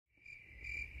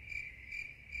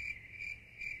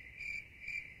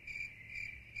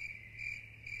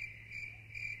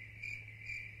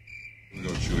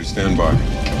Riley, stand by.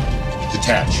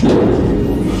 Detach.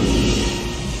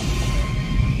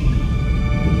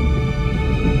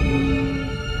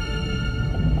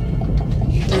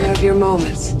 You have your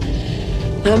moments.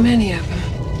 Not many of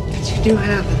them, but you do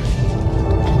have them.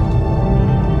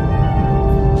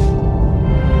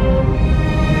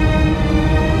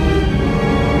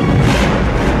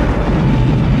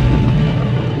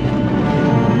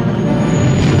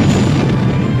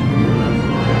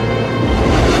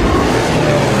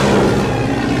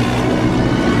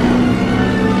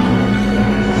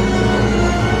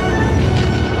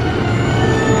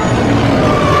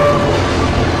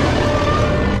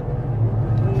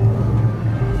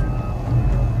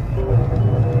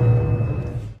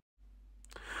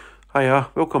 Hiya,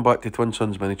 welcome back to Twin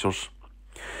Suns Miniatures.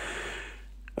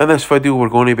 In this video we're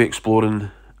going to be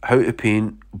exploring how to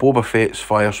paint Boba Fett's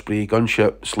fire spray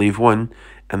gunship Slave 1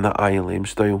 in the ILM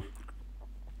style.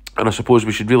 And I suppose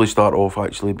we should really start off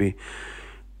actually by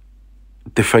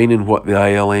defining what the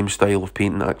ILM style of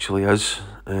painting actually is.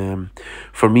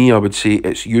 For me, I would say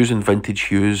it's using vintage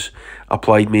hues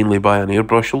applied mainly by an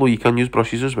airbrush, although you can use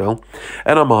brushes as well,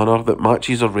 in a manner that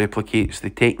matches or replicates the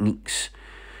techniques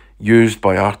used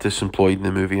by artists employed in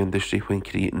the movie industry when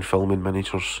creating film and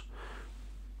miniatures.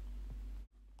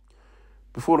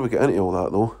 Before we get into all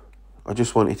that though, I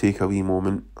just want to take a wee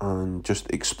moment and just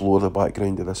explore the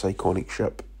background of this iconic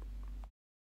ship.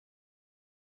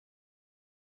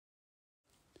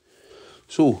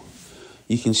 So,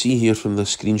 you can see here from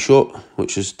this screenshot,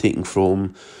 which is taken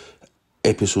from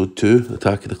episode 2,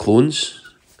 Attack of the Clones.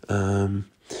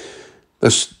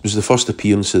 This was the first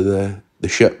appearance of the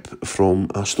ship from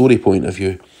a story point of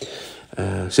view,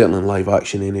 certainly in live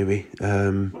action anyway.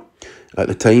 At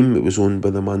the time it was owned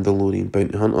by the Mandalorian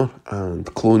bounty hunter and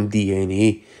clone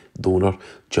DNA donor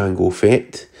Jango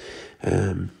Fett,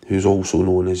 who's also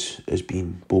known as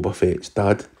being Boba Fett's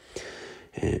dad.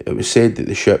 It was said that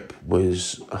the ship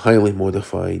was a highly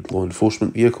modified law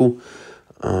enforcement vehicle,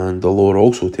 and the lore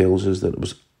also tells us that it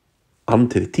was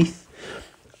armed to the teeth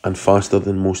and faster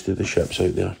than most of the ships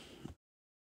out there.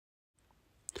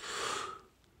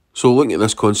 So looking at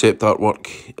this concept artwork,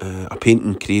 a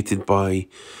painting created by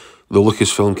the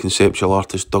Lucasfilm conceptual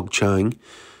artist Doug Chiang,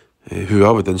 who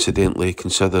I would incidentally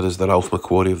consider as the Ralph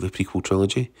McQuarrie of the prequel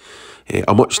trilogy.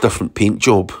 A much different paint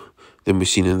job than we've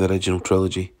seen in the original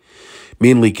trilogy.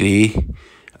 Mainly grey,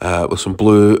 with some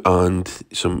blue and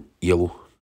some yellow.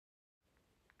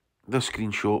 This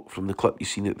screenshot from the clip you've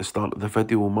seen at the start of the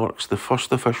video marks the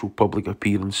first official public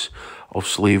appearance of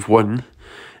Slave 1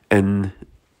 in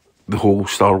the whole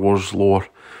Star Wars lore.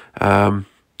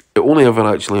 It only ever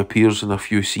actually appears in a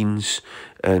few scenes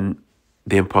in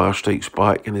The Empire Strikes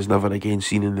Back and is never again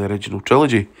seen in the original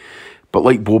trilogy. But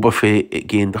like Boba Fett, it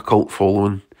gained a cult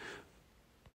following.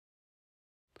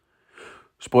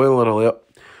 Spoiler alert,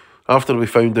 after we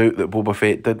found out that Boba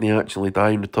Fett didn't actually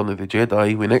die in Return of the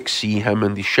Jedi, we next see him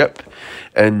and his ship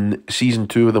in Season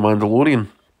 2 of The Mandalorian.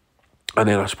 And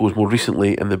then I suppose more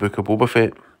recently in the Book of Boba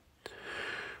Fett.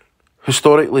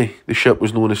 Historically, the ship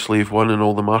was known as Slave 1 in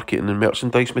all the marketing and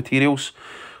merchandise materials.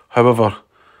 However,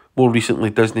 more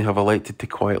recently Disney have elected to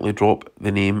quietly drop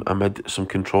the name amid some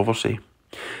controversy.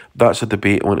 That's a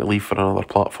debate I want to leave for another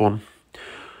platform.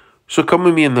 So come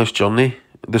with me in this journey,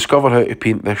 discover how to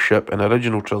paint this ship in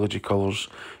original trilogy colours,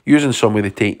 using some of the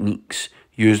techniques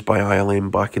used by ILM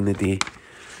back in the day.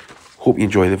 Hope you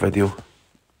enjoy the video.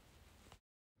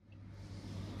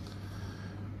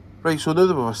 Right, so now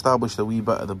that we've established a wee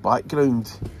bit of the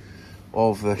background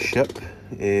of this ship,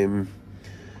 we'll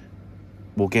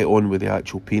get on with the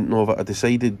actual painting of it. I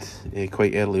decided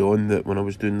quite early on that when I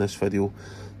was doing this video,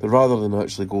 that rather than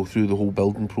actually go through the whole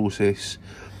building process,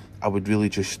 I would really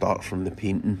just start from the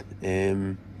painting.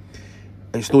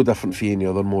 It's no different from any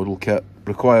other model kit.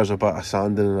 Requires a bit of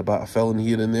sanding and a bit of filling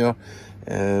here and there.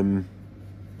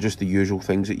 Just the usual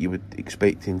things that you would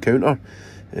expect to encounter.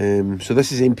 So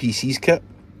this is MPC's kit,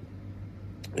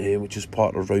 which is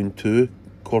part of Round 2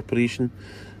 Corporation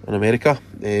in America.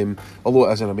 Although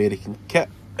it is an American kit,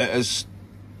 it is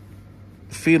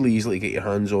fairly easily to get your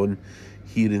hands on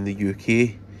here in the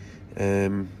UK.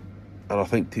 And I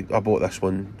think I bought this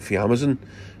one for Amazon,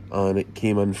 and it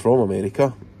came in from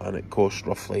America, and it cost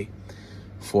roughly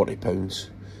 £40.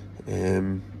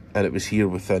 And it was here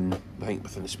within, I think,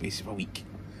 within the space of a week,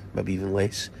 maybe even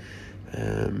less.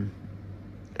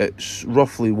 It's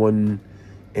roughly 1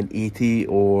 in 80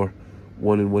 or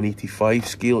 1 in 185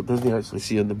 scale. It doesn't actually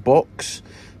say on the box,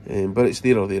 but it's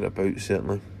there or thereabouts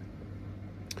certainly.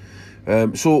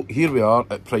 So here we are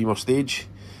at primer stage.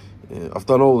 I've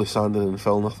done all the sanding and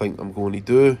filling I think I'm going to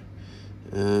do.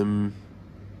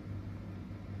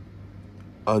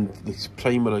 and the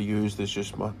primer I used is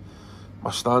just my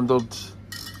standard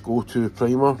go-to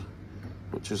primer,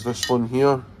 which is this one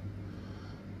here.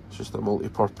 It's just a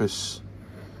multi-purpose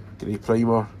grey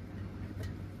primer,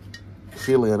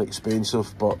 fairly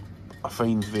inexpensive, but I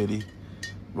find very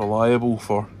reliable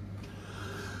for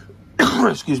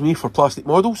excuse me, for plastic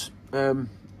models.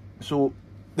 So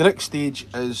the next stage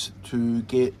is to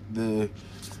get the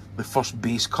first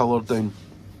base colour down,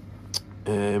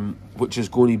 which is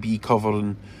going to be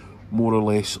covering more or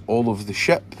less all of the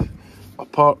ship,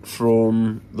 apart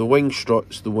from the wing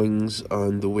struts, the wings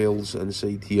and the wells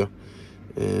inside here.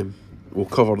 We'll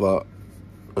cover that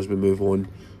as we move on.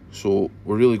 So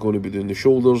we're really going to be doing the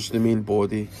shoulders, the main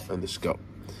body and the skirt.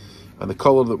 And the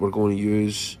colour that we're going to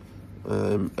use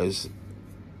is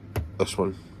this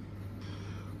one.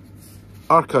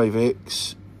 Archive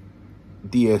X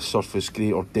DS Surface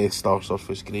Grey, or Death Star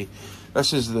Surface Grey.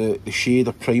 This is the shade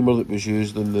of primer that was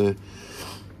used in the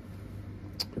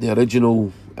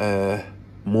original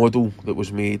model that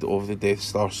was made of the Death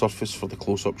Star surface for the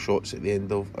close-up shots at the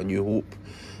end of A New Hope.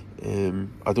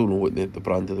 I don't know what the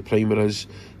brand of the primer is,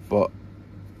 but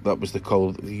that was the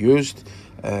colour that they used.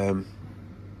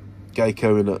 Guy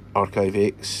Cowan at Archive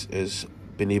X has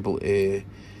been able to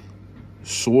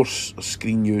source a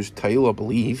screen used tile, I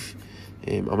believe.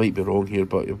 I might be wrong here,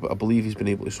 but I believe he's been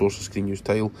able to source a screen used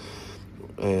tile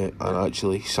and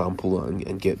actually sample it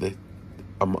and get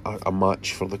a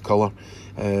match for the colour.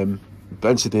 But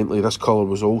incidentally, this colour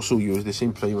was also used, the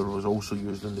same primer was also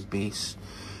used in the base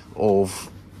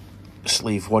of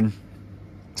Slave 1.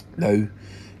 Now,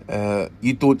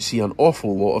 you don't see an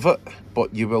awful lot of it,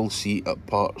 but you will see at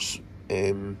parts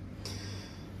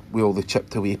with all the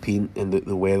chipped away paint and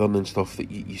the weathering and stuff, that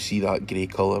you see that grey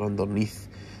colour underneath.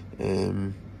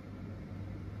 And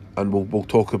we'll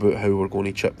talk about how we're going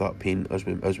to chip that paint as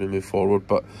we move forward.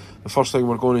 But the first thing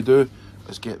we're going to do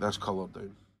is get this colour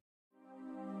down.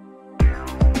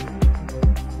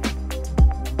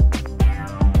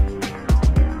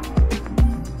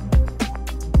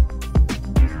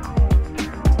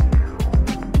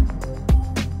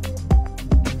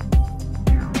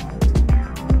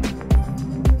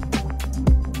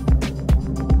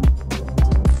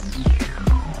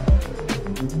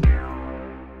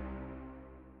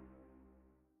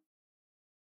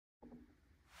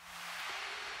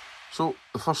 So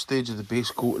the first stage of the base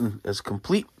coating is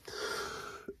complete.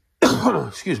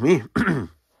 Excuse me.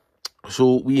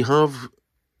 So we have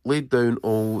laid down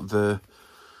all the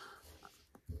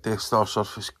Death Star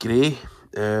Surface Grey.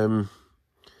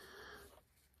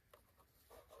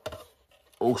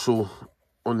 Also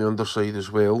on the underside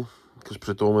as well, because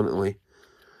predominantly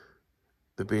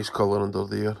the base colour under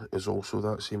there is also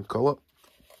that same colour.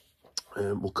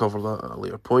 We'll cover that at a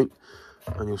later point,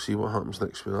 and you'll see what happens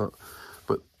next with that.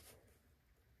 But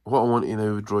what I want to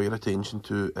now draw your attention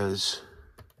to is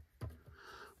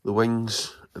the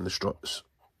wings and the struts.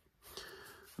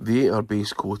 They are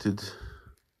base coated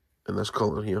in this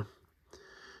colour here,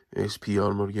 SP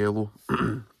Armour Yellow.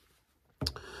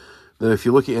 Now, if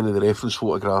you look at any of the reference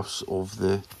photographs of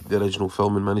the original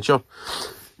film in miniature,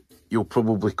 you'll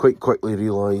probably quite quickly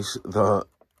realise that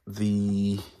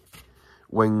the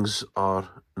wings are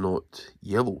not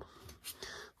yellow.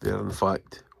 They're in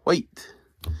fact white.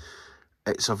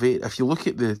 It's a very, if you look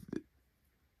at the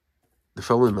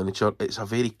film in miniature, it's a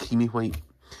very creamy white.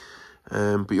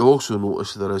 But you'll also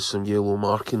notice there is some yellow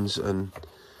markings in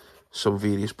some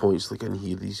various points, like in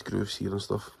here, these grooves here and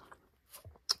stuff.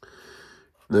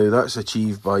 Now, that's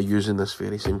achieved by using this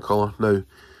very same colour. Now,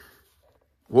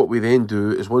 what we then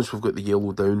do is, once we've got the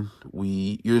yellow down,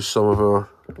 we use some of our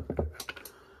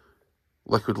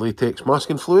liquid latex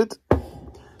masking fluid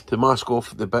to mask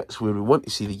off the bits where we want to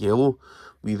see the yellow.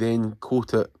 We then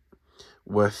coat it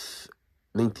with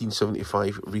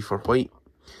 1975 Reefer White.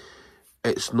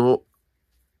 It's not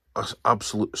an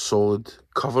absolute solid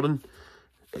covering.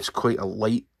 It's quite a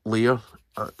light layer,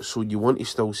 so you want to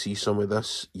still see some of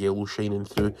this yellow shining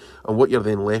through. And what you're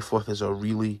then left with is a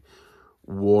really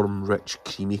warm, rich,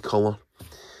 creamy colour.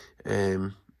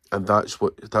 And that's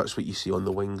what you see on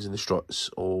the wings and the struts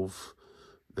of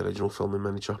the original film in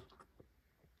miniature.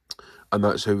 And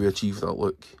that's how we achieve that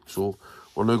look. So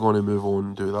we're now going to move on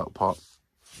and do that part.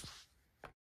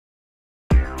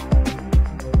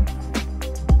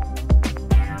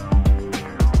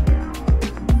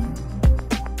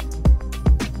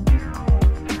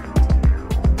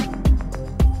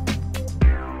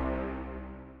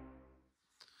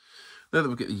 Now that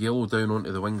we've got the yellow down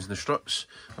onto the wings and the struts,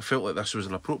 I felt like this was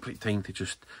an appropriate time to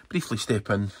just briefly step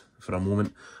in for a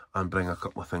moment and bring a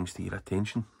couple of things to your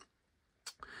attention.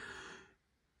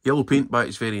 Yellow paint by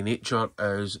its very nature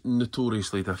is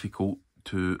notoriously difficult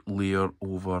to layer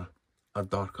over a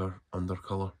darker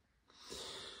undercolour.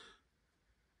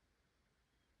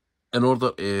 In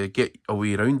order to get a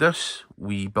way around this,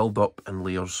 we build up in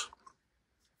layers.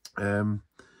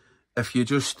 If you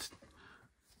just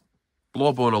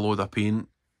blob on a load of paint,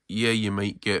 yeah, you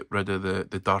might get rid of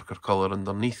the darker colour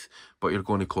underneath, but you're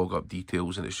going to clog up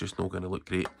details and it's just not going to look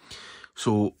great.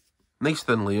 So, nice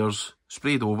thin layers,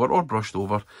 sprayed over or brushed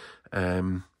over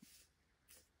the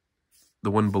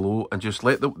one below, and just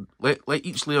let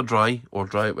each layer dry, or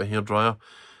dry it with a hairdryer,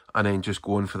 and then just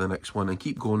go on for the next one and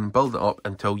keep going, build it up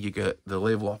until you get the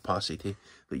level of opacity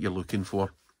that you're looking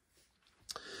for.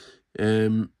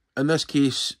 In this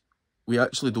case, we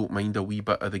actually don't mind a wee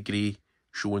bit of the grey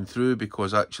showing through,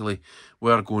 because actually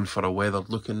we're going for a weathered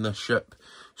look in this ship.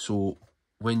 So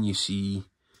when you see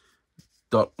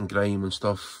dirt and grime and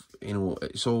stuff, you know,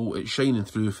 it's shining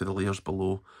through for the layers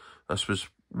below. This was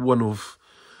one of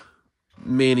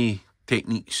many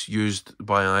techniques used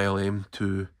by ILM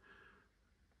to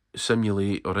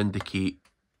simulate or indicate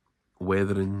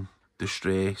weathering,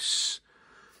 distress,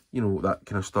 you know, that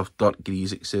kind of stuff, dirt,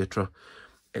 grease, etc.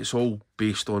 It's all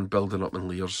based on building up in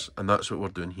layers, and that's what we're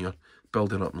doing here,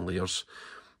 building up in layers.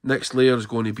 Next layer is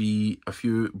going to be a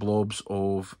few blobs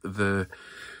of the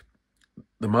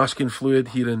masking fluid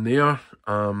here and there,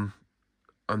 and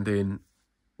then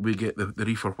we get the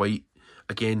reefer white,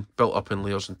 again, built up in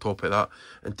layers on top of that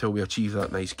until we achieve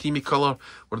that nice creamy colour.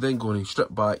 We're then going to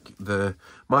strip back the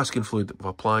masking fluid that we've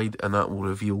applied, and that will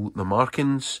reveal the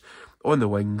markings on the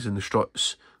wings and the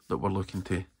struts that we're looking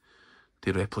to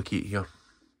replicate here.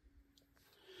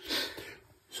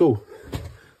 So,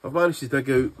 I've managed to dig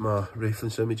out my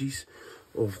reference images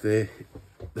of the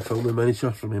filming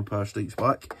miniature from Empire Strikes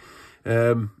Back.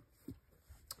 Now,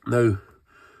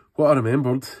 what I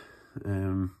remembered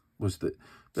was that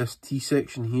this T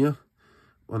section here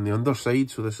on the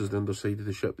underside, so this is the underside of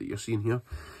the ship that you're seeing here,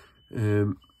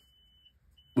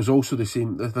 was also the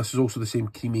same. This is also the same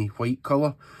creamy white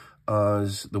colour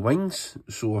as the wings,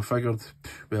 so I figured,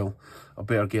 well, I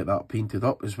better get that painted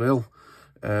up as well.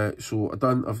 So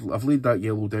I've laid that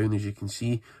yellow down, as you can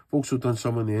see. I've also done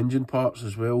some of the engine parts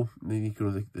as well, the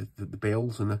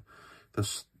bells and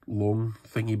this long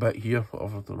thingy bit here,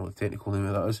 whatever, I don't know what the technical name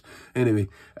of that is. Anyway,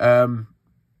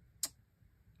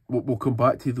 we'll come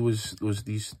back to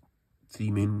these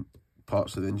three main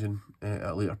parts of the engine at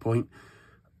a later point.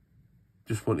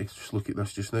 Just want to look at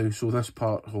this just now. So this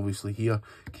part, obviously here,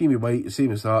 creamy white, the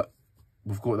same as that.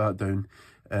 We've got that down.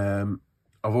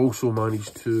 I've also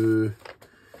managed to,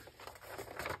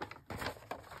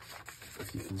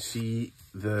 if you can see,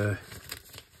 this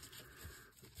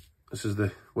is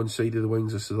the one side of the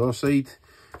wings, this is the other side.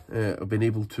 I've been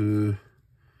able to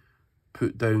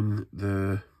put down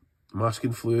the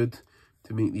masking fluid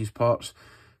to make these parts.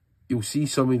 You'll see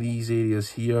some of these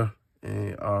areas here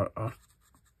are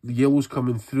the yellow's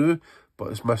coming through, but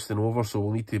it's misting over, so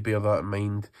we'll need to bear that in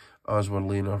mind as we're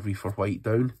laying our reefer white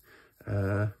down.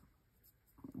 But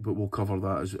we'll cover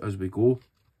that as we go.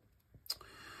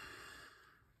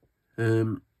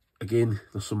 Again,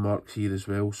 there's some marks here as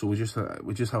well, so we just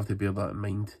have to bear that in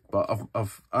mind. But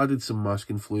I've added some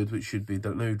masking fluid, which should be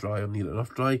now dry or near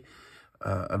enough dry,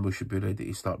 and we should be ready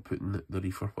to start putting the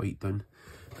reefer white down.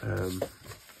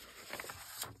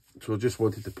 So I just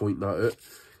wanted to point that out.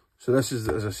 So this is,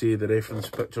 as I say, the reference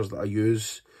pictures that I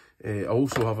use. I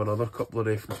also have another couple of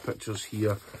reference pictures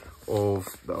here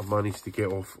that I've managed to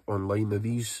get off online. Now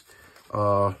these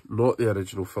are not the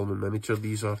original filming miniature,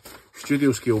 these are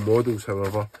studio scale models,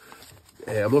 however.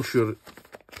 I'm not sure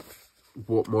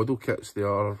what model kits they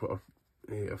are, or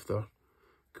if they're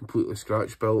completely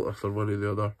scratch built, or if they're one of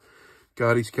the other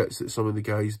garage kits that some of the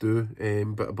guys do,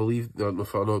 but I believe, I know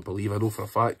for a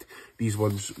fact, these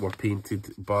ones were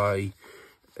painted by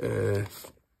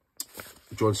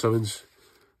John Simmons.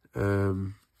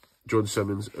 John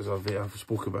Simmons, as I've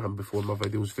spoken about him before in my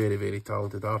videos, very, very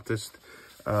talented artist,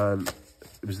 and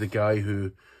it was the guy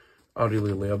who I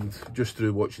really learned just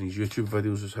through watching his YouTube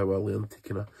videos, is how I learned to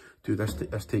kind of do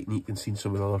this technique, and seen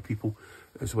some of the other people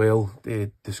as well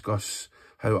discuss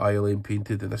how ILM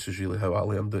painted, and this is really how I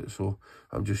learned it, so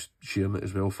I'm just sharing it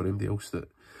as well for anybody else that,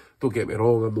 don't get me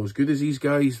wrong, I'm not as good as these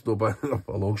guys, no, by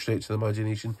a long stretch of the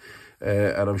imagination,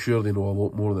 and I'm sure they know a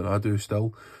lot more than I do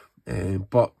still,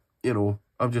 but, you know,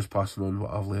 I'm just passing on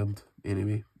what I've learned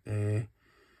anyway.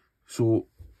 So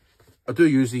I do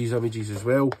use these images as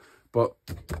well, but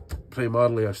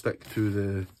primarily I stick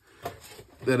to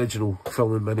the original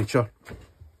filming miniature.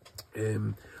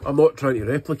 I'm not trying to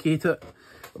replicate it.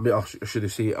 I mean, should I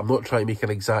say, I'm not trying to make an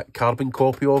exact carbon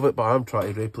copy of it, but I'm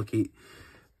trying to replicate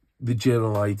the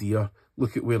general idea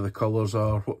look at where the colours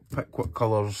are, pick what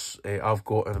colours I've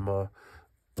got in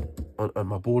on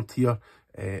my board here,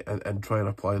 and try and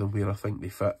apply them where I think they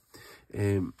fit.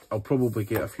 I'll probably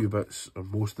get a few bits or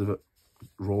most of it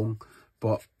wrong,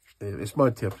 but it's my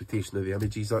interpretation of the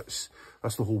images.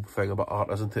 That's the whole thing about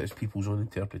art, isn't it? It's people's own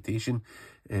interpretation.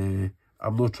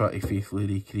 I'm not trying to faithfully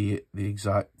recreate the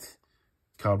exact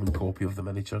carbon copy of the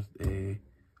miniature,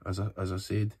 as I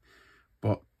said,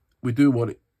 but we do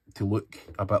want it to look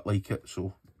a bit like it,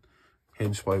 so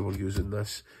hence why we're using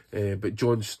this. But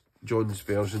John's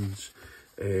versions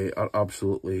are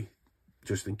absolutely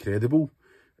just incredible,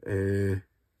 and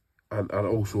are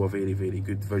also a very, very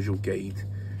good visual guide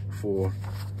for,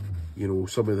 you know,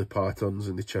 some of the patterns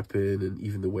and the chipping and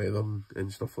even the weather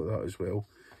and stuff like that as well.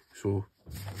 So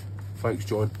thanks,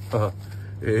 John.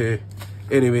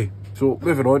 Anyway, so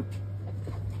moving on.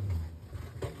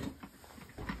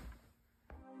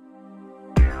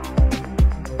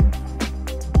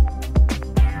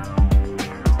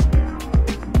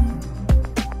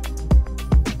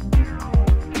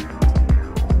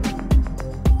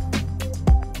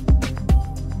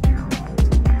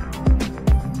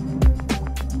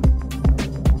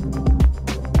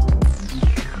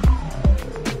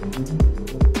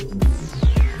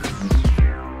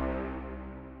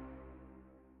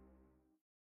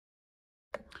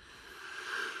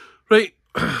 Right,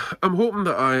 I'm hoping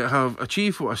that I have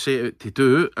achieved what I set out to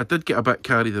do. I did get a bit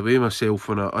carried away myself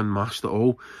when I unmasked it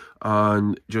all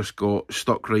and just got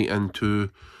stuck right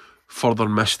into further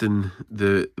misting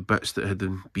the bits that had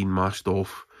been masked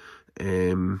off.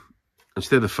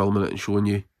 Instead of filming it and showing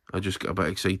you, I just got a bit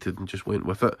excited and just went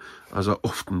with it, as I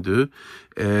often do.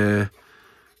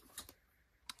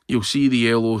 You'll see the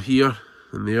yellow here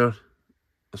and there,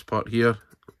 this part here.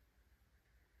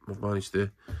 I've managed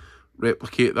to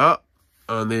replicate that,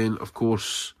 and then of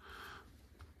course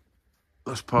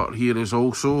this part here is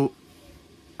also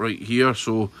right here,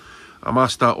 so I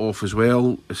masked that off as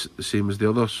well. It's the same as the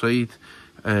other side,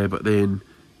 but then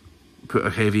put a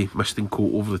heavy misting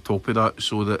coat over the top of that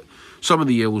so that some of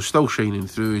the yellow's still shining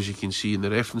through, as you can see in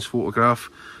the reference photograph,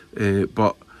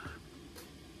 but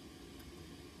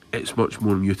it's much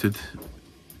more muted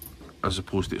as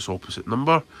opposed to its opposite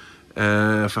number.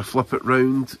 If I flip it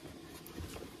round,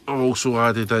 I've also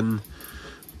added in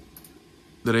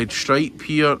the red stripe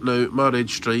here. Now, my red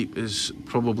stripe is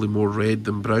probably more red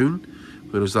than brown,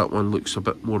 whereas that one looks a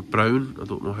bit more brown. I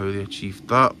don't know how they achieved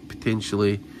that.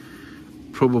 Potentially,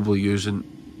 probably using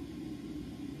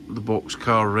the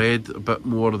boxcar red a bit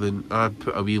more than I'd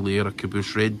put a wee layer of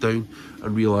caboose red down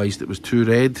and realised it was too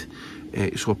red.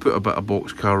 So I put a bit of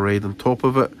boxcar red on top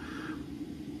of it.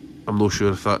 I'm not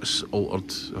sure if that's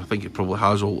altered. I think it probably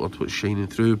has altered what's shining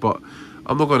through, but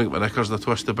I'm not going to get my knickers in a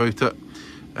twist about it,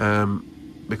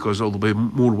 because there'll be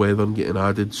more weathering getting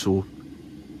added, so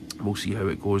we'll see how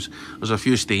it goes. There's a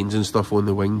few stains and stuff on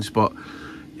the wings, but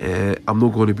I'm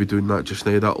not going to be doing that just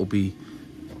now. That'll be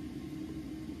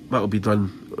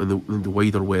done in the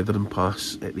wider weathering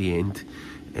pass at the end.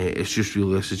 It's just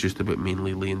really, this is just about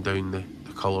mainly laying down the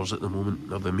colours at the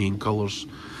moment, or the main colours.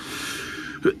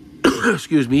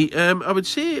 Excuse me. I would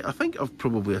say I think I've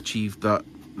probably achieved that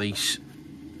nice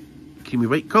creamy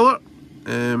white colour.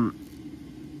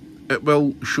 It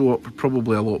will show up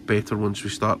probably a lot better once we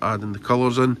start adding the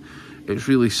colours in. It's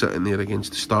really sitting there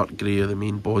against the stark grey of the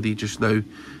main body just now,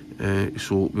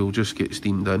 so we'll just get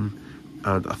steamed in,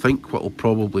 and I think what I'll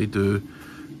probably do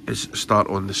is start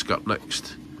on the skirt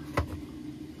next.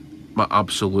 My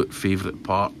absolute favourite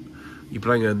part. You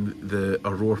bring in the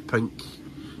Aurora pink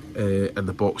and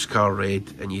the boxcar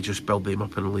red, and you just build them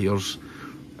up in layers.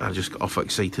 I just get off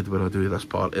excited when I do this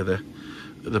part of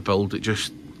the build.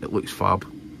 It looks fab.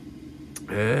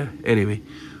 Anyway,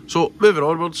 so moving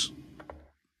onwards.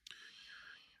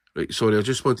 Right, sorry, I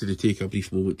just wanted to take a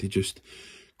brief moment to just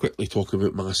quickly talk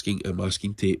about masking and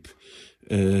masking tape.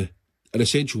 An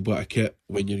essential bit of kit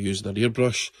when you're using an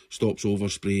airbrush. Stops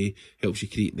overspray, helps you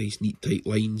create nice neat tight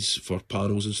lines for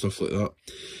panels and stuff like that.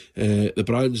 The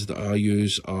brands that I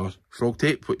use are Frog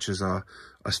Tape, which is a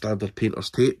standard painter's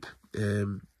tape.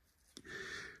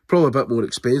 Probably a bit more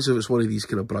expensive. It's one of these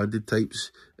kind of branded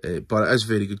types, but it is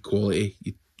very good quality.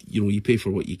 You know, you pay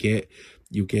for what you get.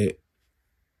 You get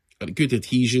a good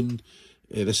adhesion.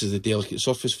 This is the delicate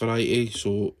surface variety,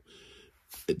 so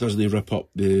it doesn't rip up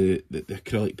the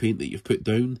acrylic paint that you've put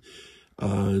down,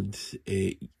 and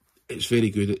it's very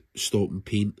good at stopping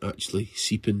paint actually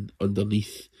seeping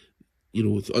underneath, you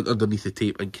know, underneath the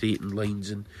tape and creating lines,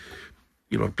 and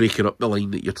you know, breaking up the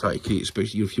line that you're trying to create.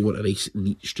 Especially if you want a nice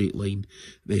neat straight line,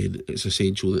 then it's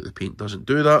essential that the paint doesn't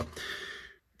do that.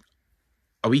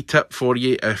 a wee tip for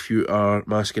you if you are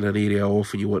masking an area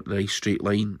off and you want a nice straight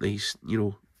line, nice, you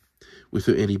know,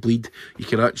 without any bleed, you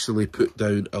can actually put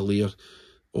down a layer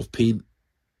of paint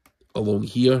along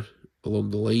here,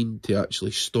 along the line, to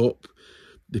actually stop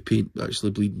the paint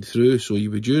actually bleeding through. So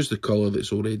you would use the colour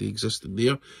that's already existing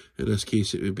there. In this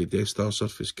case it would be Death Star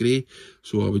Surface Grey.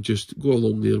 So I would just go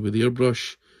along there with the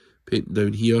airbrush, painting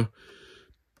down here,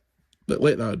 but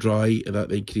let that dry, and that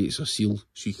then creates a seal,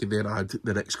 so you can then add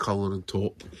the next colour on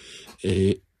top.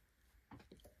 And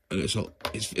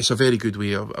it's a very good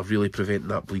way of really preventing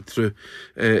that bleed through.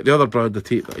 The other brand of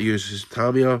tape that I use is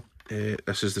Tamiya.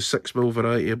 This is the 6mm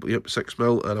variety, yep,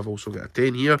 6mm, and I've also got a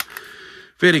 10 here.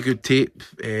 Very good tape.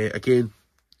 Again,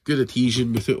 good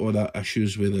adhesion without all that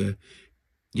issues with the,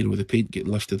 you know, with the paint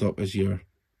getting lifted up as you're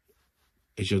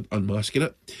unmasking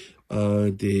it.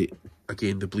 And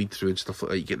again, the bleed through and stuff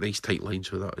like that, you get nice tight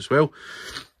lines with that as well.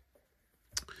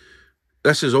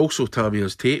 This is also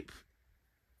Tamiya's tape.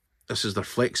 This is their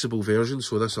flexible version,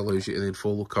 so this allows you to then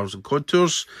follow curves and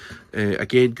contours.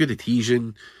 Again, good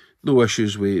adhesion, no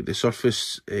issues with the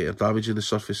surface or damaging the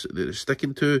surface that it's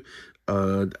sticking to,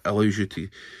 and allows you to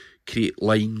create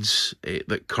lines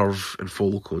that curve and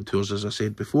follow contours, as I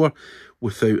said before,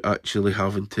 without actually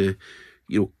having to,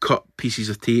 you know, cut pieces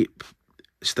of tape,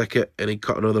 stick it, and then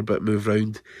cut another bit, move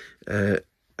around, and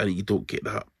you don't get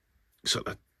that sort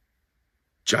of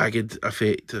jagged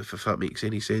effect, if that makes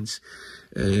any sense.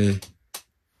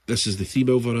 This is the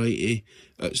 3mm variety.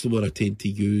 That's the one I tend to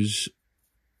use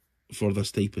for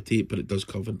this type of tape, but it does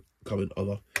come in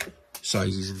other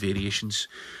sizes and variations.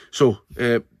 So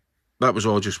that was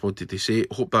all I just wanted to say.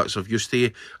 Hope that's of use to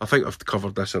you. I think I've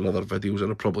covered this in other videos, and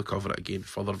I'll probably cover it again in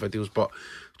further videos, but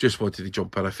just wanted to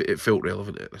jump in if it felt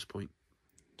relevant at this point.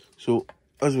 So,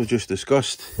 as we just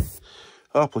discussed,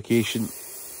 application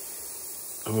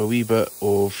of a wee bit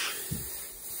of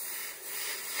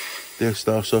Death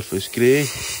Star Surface Grey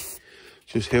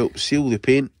just helps seal the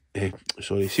paint,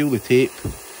 seal the tape,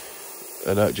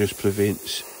 and that just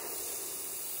prevents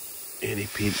any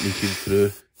paint leaking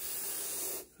through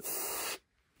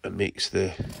and makes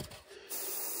the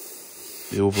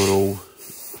overall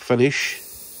finish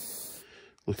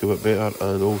look a bit better.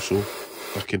 And also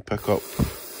I can pick up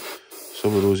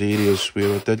some of those areas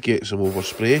where I did get some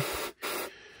overspray,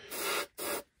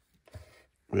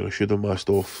 where I should have masked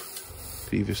off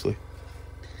previously.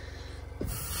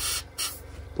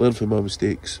 Learn from my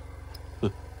mistakes.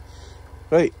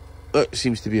 Right, that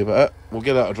seems to be about it. We'll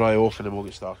get that to dry off and then we'll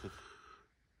get started.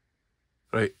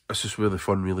 Right, this is where the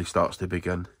fun really starts to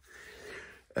begin.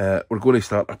 We're going to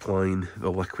start applying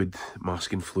the liquid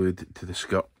masking fluid to the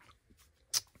skirt.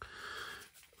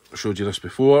 I showed you this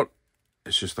before.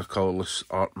 It's just a colourless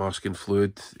art masking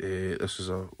fluid. This is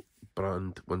a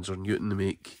brand, Winsor Newton. They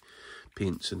make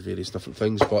paints and various different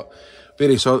things, but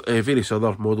various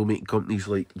other model making companies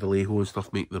like Vallejo and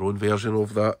stuff make their own version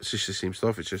of that. It's just the same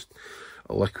stuff. It's just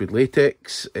a liquid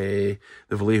latex. The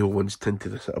Vallejo one's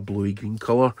tinted a bluey green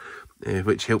colour,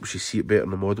 which helps you see it better in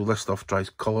the model. This stuff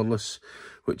dries colourless,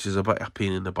 which is a bit of a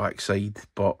pain in the backside,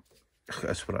 but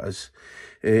that's what it is.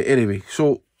 Anyway,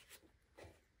 so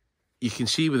you can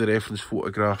see with the reference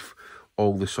photograph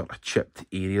all the sort of chipped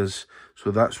areas.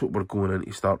 So that's what we're going in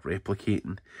to start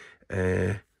replicating.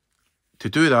 To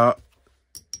do that,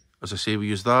 as I say, we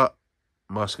use that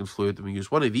masking fluid, and we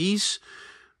use one of these,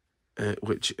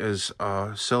 which is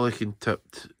a silicone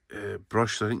tipped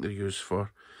brush. I think they're used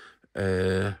for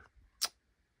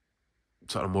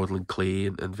sort of modelling clay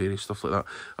and various stuff like that.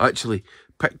 I actually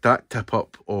picked that tip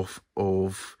up off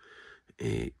of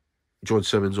John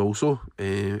Simmons also.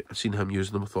 I've seen him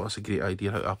using them. I thought that's a great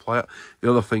idea how to apply it.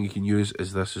 The other thing you can use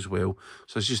is this as well.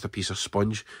 So it's just a piece of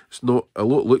sponge. It's not, it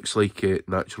looks like a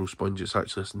natural sponge. It's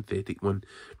actually a synthetic one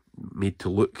made to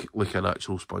look like a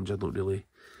natural sponge. I don't really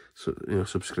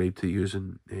subscribe to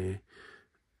using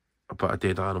a bit of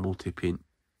dead animal to paint,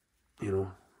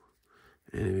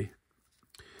 Anyway,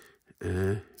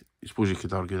 I suppose you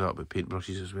could argue that about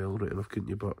paintbrushes as well, right enough, couldn't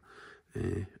you? But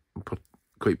I'm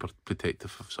quite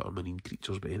protective of sort of marine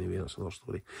creatures, but anyway, that's another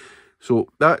story. So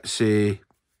that's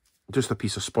just a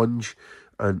piece of sponge,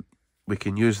 and we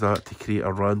can use that to create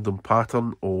a random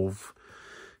pattern of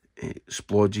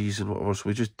splodges and whatever. So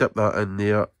we just dip that in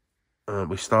there, and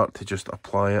we start to just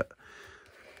apply it.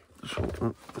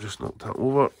 So I just knocked that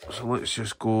over. So let's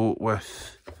just go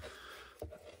with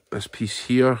this piece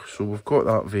here. So we've got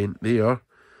that vent there,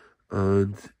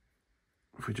 and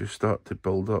if we just start to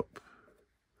build up,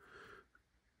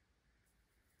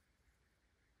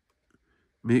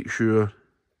 make sure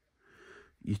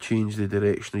you change the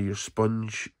direction of your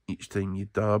sponge each time you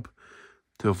dab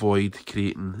to avoid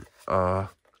creating a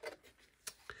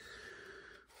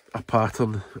a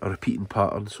pattern, a repeating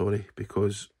pattern, sorry,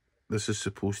 because this is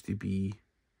supposed to be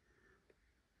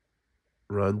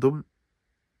random,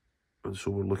 and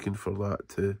so we're looking for that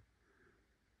to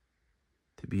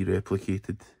be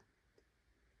replicated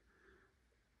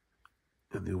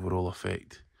in the overall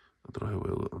effect. I don't know how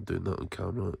well I'm doing that on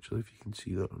camera actually, if you can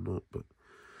see that or not, but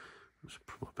it's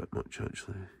probably a bit much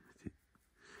actually.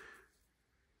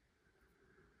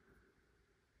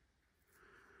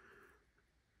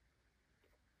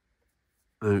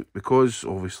 Now, because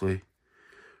obviously,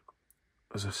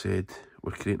 as I said,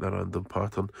 we're creating a random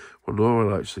pattern, we're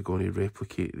not actually going to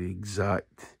replicate the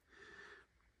exact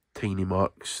tiny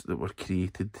marks that were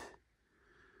created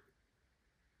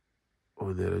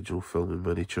on the original film in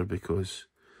miniature, because,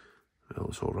 well,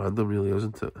 it's all random really,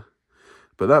 isn't it?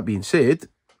 But that being said,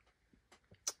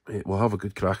 we'll have a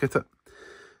good crack at it,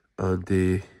 and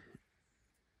we'll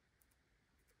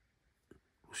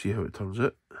see how it turns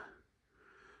out.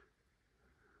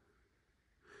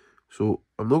 So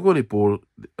I'm not going to bore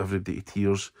everybody to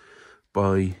tears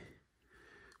by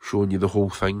showing you the whole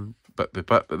thing bit by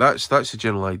bit, but that's the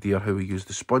general idea how we use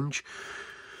the sponge.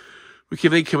 We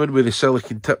can then come in with a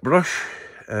silicone tip brush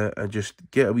and just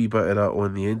get a wee bit of that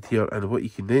on the end here, and what you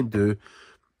can then do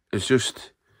is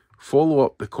just follow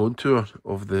up the contour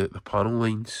of the panel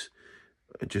lines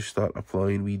and just start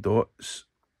applying wee dots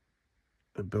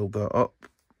and build that up.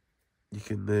 You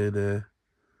can then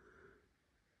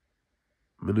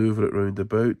manoeuvre it round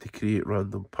about to create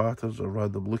random patterns or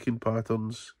random looking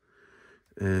patterns.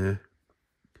 And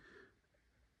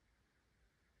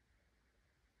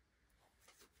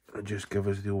just give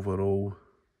us the overall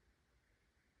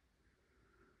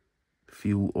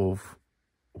feel of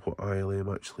what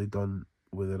ILM actually done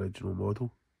with the original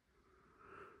model.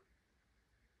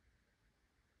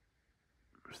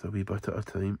 Just a wee bit at a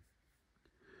time.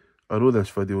 I know this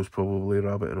video is probably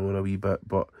rabbiting on a wee bit,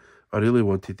 but I really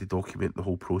wanted to document the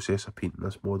whole process of painting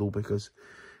this model because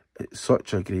it's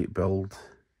such a great build.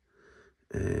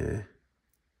 I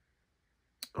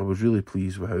was really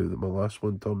pleased with how my last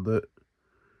one turned out,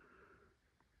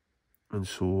 and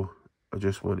so I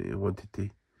just wanted to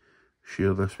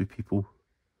share this with people.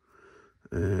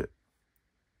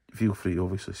 Feel free to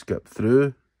obviously skip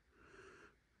through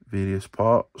various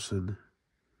parts, and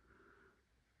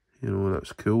you know,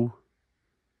 that's cool.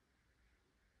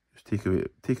 Just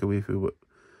take away from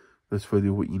this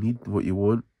video what you need, what you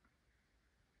want.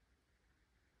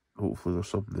 Hopefully there's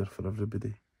something there for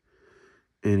everybody.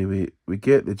 Anyway, we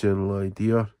get the general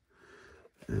idea.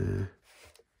 The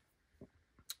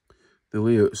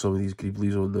layout of some of these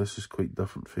greeblies on this is quite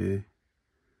different from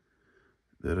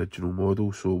the original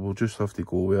model, so we'll just have to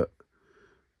go with it.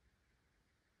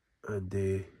 And,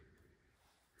 you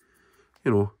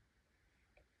know,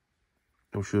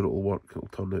 I'm sure it'll work, it'll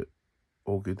turn out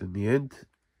all good in the end.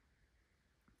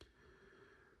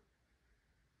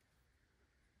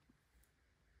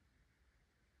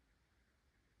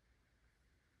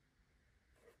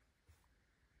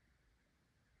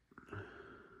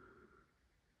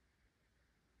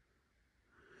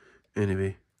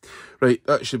 Anyway, right,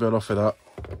 that should be enough of that.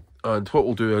 And what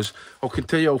we'll do is, I'll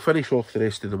finish off the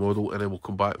rest of the model, and then we'll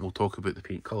come back and we'll talk about the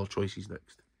paint colour choices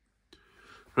next.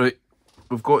 Right,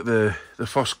 we've got the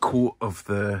first coat of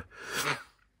the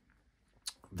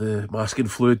masking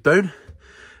fluid down.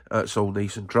 That's all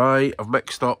nice and dry. I've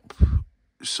mixed up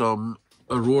some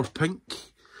Aurora pink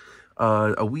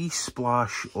and a wee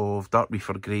splash of dark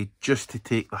reefer grey just to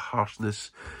take the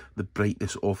harshness, the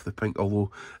brightness off the pink,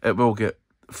 although it will get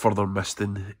further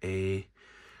misting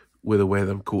with the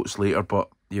weathering coats later, but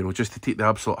you know, just to take the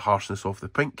absolute harshness off the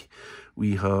pink,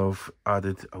 we have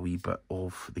added a wee bit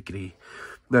of the grey.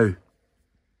 Now,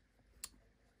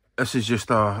 this is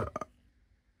just a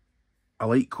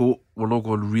light coat. We're not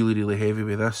going really heavy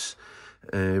with this.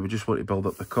 We just want to build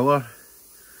up the colour,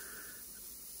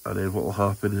 and then what will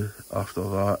happen after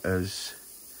that is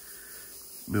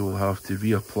we will have to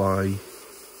reapply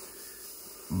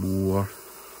more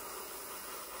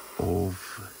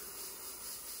of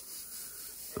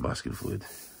the masking fluid.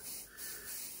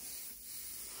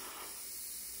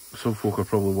 Some folk are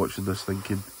probably watching this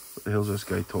thinking, what the hell's this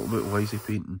guy talking about? Why is he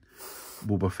painting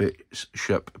Boba Fett's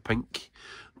ship pink?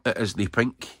 It isn't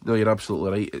pink. No, you're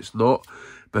absolutely right, it's not,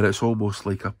 but it's almost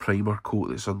like a primer coat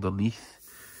that's underneath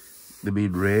the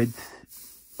main red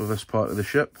of this part of the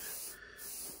ship,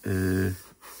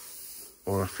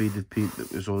 or a faded paint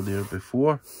that was on there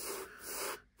before,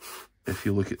 if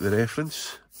you look at the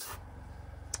reference.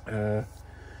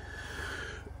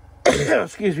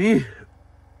 Excuse me.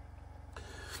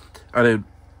 And then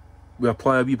we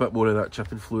apply a wee bit more of that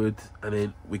chipping fluid, and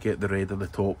then we get the red on the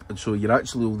top, and so you're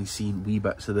actually only seeing wee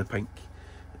bits of the pink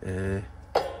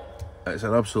It's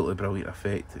an absolutely brilliant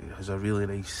effect. It has a really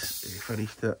nice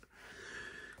finish to it.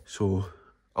 So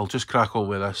I'll just crack on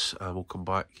with this and we'll come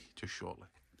back just shortly.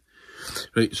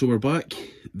 Right, so we're back.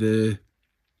 The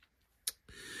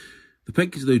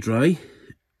pink is now dry,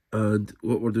 and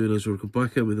what we're doing is we're going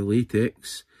back in with the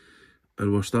latex,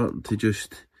 and we're starting to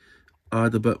just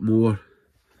add a bit more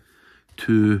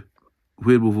to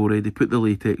where we've already put the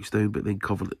latex down but then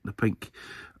covered it in the pink.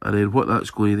 And then what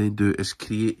that's going to then do is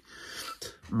create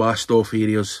masked off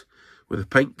areas with the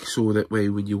pink, so that way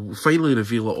when you finally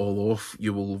reveal it all off,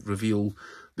 you will reveal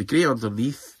the grey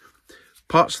underneath,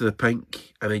 parts of the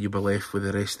pink, and then you'll be left with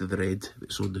the rest of the red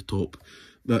that's on the top.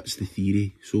 That's the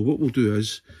theory. So what we'll do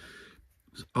is,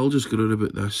 I'll just go on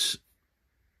about this,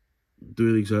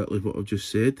 doing exactly what I've just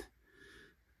said,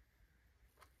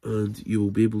 and you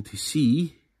will be able to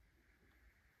see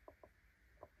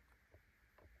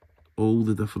all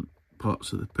the different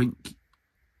parts of the pink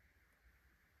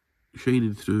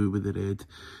shining through with the red.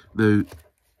 Now,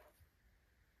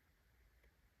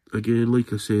 again,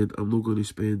 like I said, I'm not going to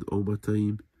spend all my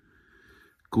time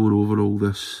going over all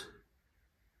this,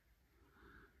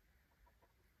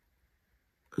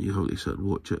 and you have to sit and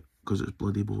watch it because it's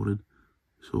bloody boring.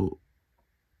 So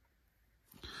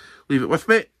leave it with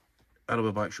me and I'll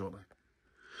be back shortly.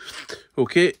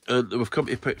 Okay, and we've come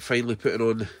to finally putting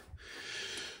on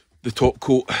the top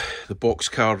coat, the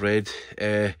boxcar red.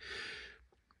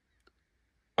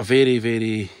 A very,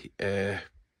 very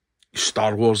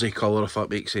Star Warsy colour, if that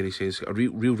makes any sense. A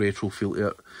real retro feel to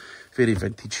it. Very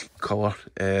vintage colour.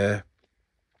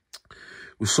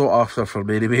 Was sought after for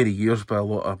many, many years by a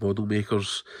lot of model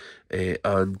makers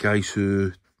and guys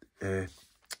who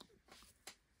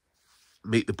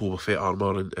make the Boba Fett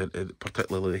armour, and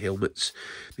particularly the helmets.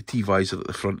 The T-visor at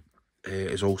the front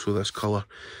is also this colour.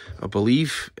 I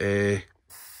believe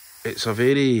it's a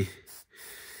very,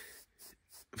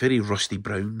 very rusty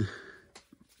brown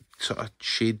sort of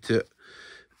shade to it,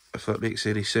 if that makes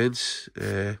any sense.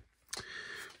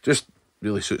 Just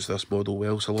really suits this model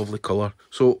well. It's a lovely colour.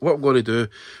 So what I'm going to do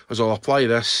is I'll apply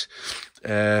this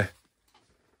and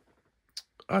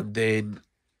then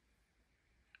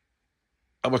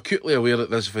I'm acutely aware that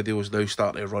this video is now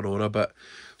starting to run on a bit,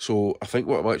 so I think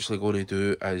what I'm actually going to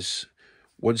do is,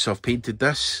 once I've painted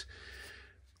this,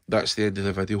 that's the end of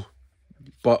the video.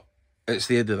 But it's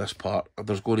the end of this part, and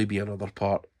there's going to be another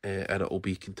part, and it'll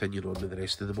be continuing on with the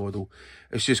rest of the model.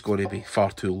 It's just going to be far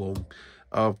too long.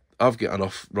 I've got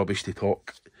enough rubbish to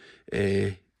talk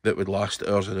that would last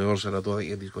hours and hours, and I don't think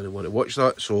anybody's going to want to watch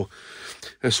that. So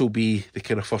this will be the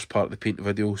kind of first part of the paint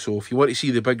video. So if you want to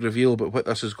see the big reveal about what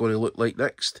this is going to look like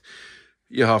next,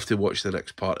 you have to watch the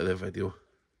next part of the video.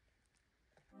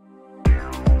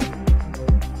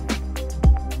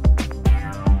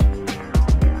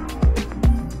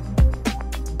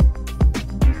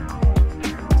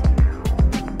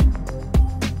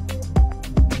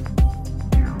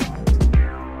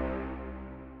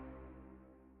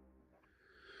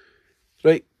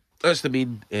 Right, that's the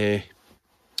main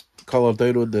colour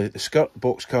down on the skirt,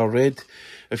 boxcar red.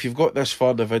 If you've got this far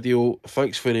in the video,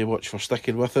 thanks very much for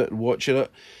sticking with it and watching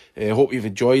it. I hope you've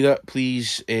enjoyed it.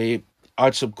 Please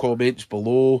add some comments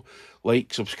below,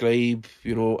 like, subscribe,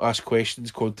 you know, ask questions,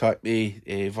 contact me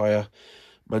via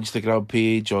my Instagram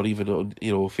page, or even on,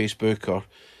 you know, Facebook, or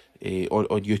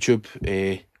on YouTube.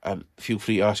 And feel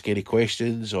free to ask any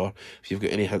questions, or if you've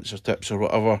got any hints or tips or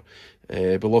whatever.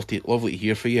 It'd be lovely to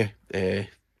hear from you.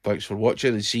 Thanks for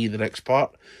watching, and see you in the next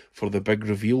part for the big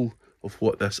reveal of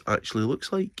what this actually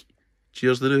looks like.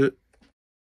 Cheers to it.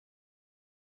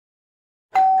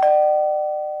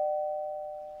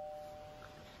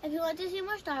 If you want to see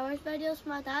more Star Wars videos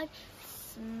from my dad,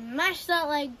 smash that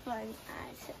like button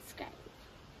and subscribe.